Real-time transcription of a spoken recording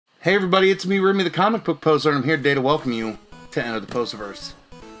Hey everybody, it's me, Remy the Comic Book Poser, and I'm here today to welcome you to enter the Poserverse.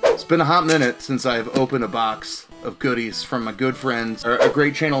 It's been a hot minute since I've opened a box of goodies from my good friends, or a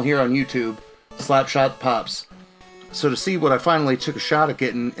great channel here on YouTube, Slapshot Pops. So to see what I finally took a shot at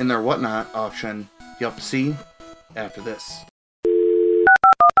getting in their Whatnot auction, you'll have to see after this.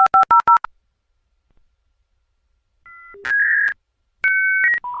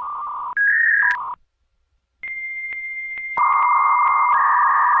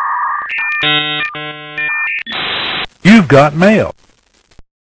 You've got mail.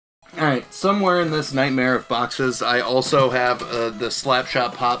 Alright, somewhere in this nightmare of boxes, I also have the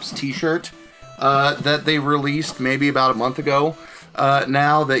Slapshot Pops t-shirt that they released maybe about a month ago.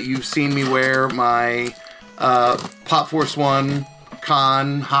 Now that you've seen me wear my Pop Force 1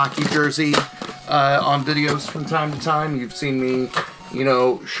 Con hockey jersey on videos from time to time, you've seen me, you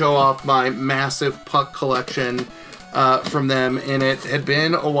know, show off my massive puck collection from them, and it had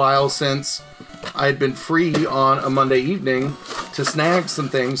been a while since I had been free on a Monday evening to snag some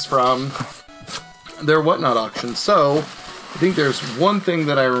things from their Whatnot auction. So, I think there's one thing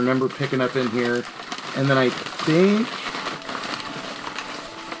that I remember picking up in here, and then I think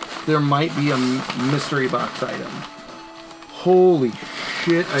there might be a mystery box item. Holy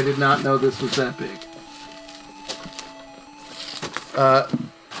shit, I did not know this was that big.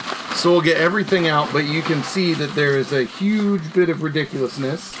 So we'll get everything out, but you can see that there is a huge bit of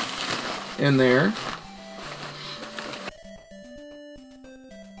ridiculousness in there.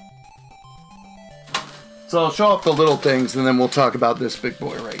 So I'll show off the little things and then we'll talk about this big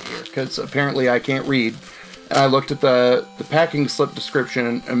boy right here, because apparently I can't read. And I looked at the packing slip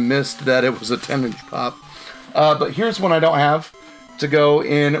description and missed that it was a 10-inch pop. But here's one I don't have to go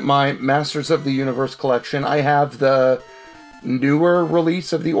in my Masters of the Universe collection. I have the newer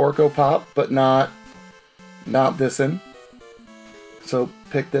release of the Orko Pop, but not this one. So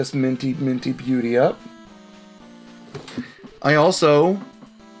pick this minty beauty up. I also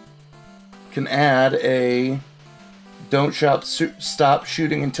can add a Don't Stop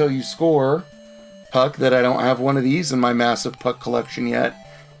Shooting Until You Score puck that I don't have one of these in my massive puck collection yet.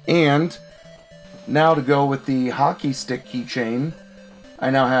 And now to go with the hockey stick keychain, I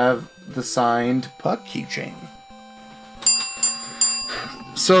now have the signed puck keychain.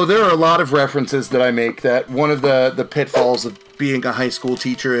 So there are a lot of references that I make that one of the pitfalls of being a high school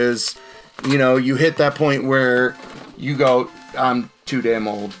teacher is, you know, you hit that point where you go, I'm too damn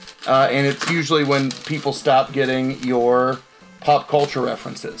old. And it's usually when people stop getting your pop culture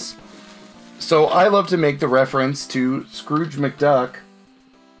references. So I love to make the reference to Scrooge McDuck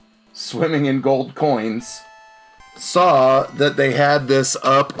swimming in gold coins. Saw that they had this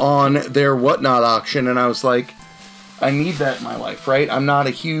up on their Whatnot auction, and I was like, I need that in my life, right? I'm not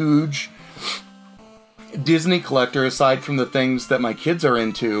a huge Disney collector aside from the things that my kids are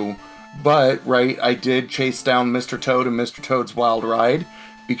into, but, right, I did chase down Mr. Toad and Mr. Toad's Wild Ride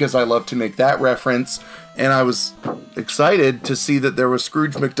because I love to make that reference, and I was excited to see that there was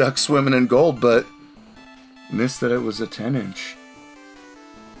Scrooge McDuck swimming in gold, but missed that it was a 10-inch.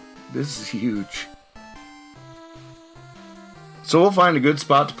 This is huge. So we'll find a good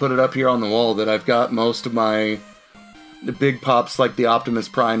spot to put it up here on the wall that I've got most of the big pops like the Optimus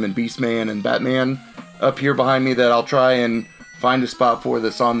Prime and Beastman and Batman up here behind me that I'll try and find a spot for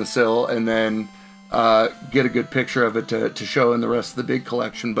this on the sill and then get a good picture of it to show in the rest of the big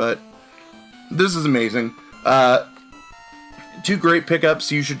collection. But this is amazing. Two great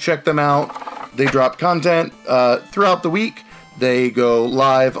pickups. You should check them out. They drop content throughout the week. They go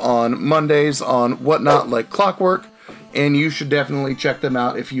live on Mondays on Whatnot like clockwork, and you should definitely check them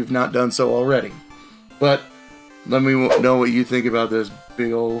out if you've not done so already. But let me know what you think about this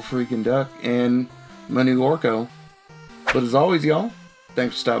big old freaking duck and my new Orko. But as always, y'all,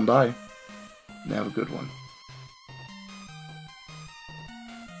 thanks for stopping by, and have a good one.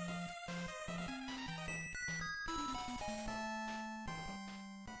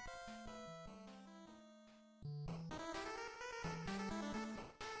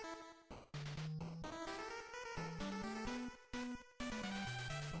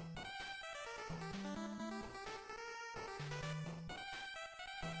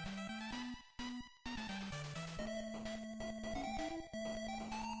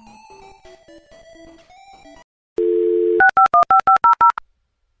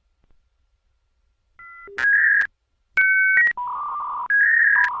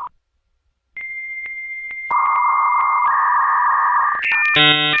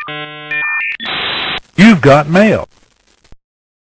 You've got mail.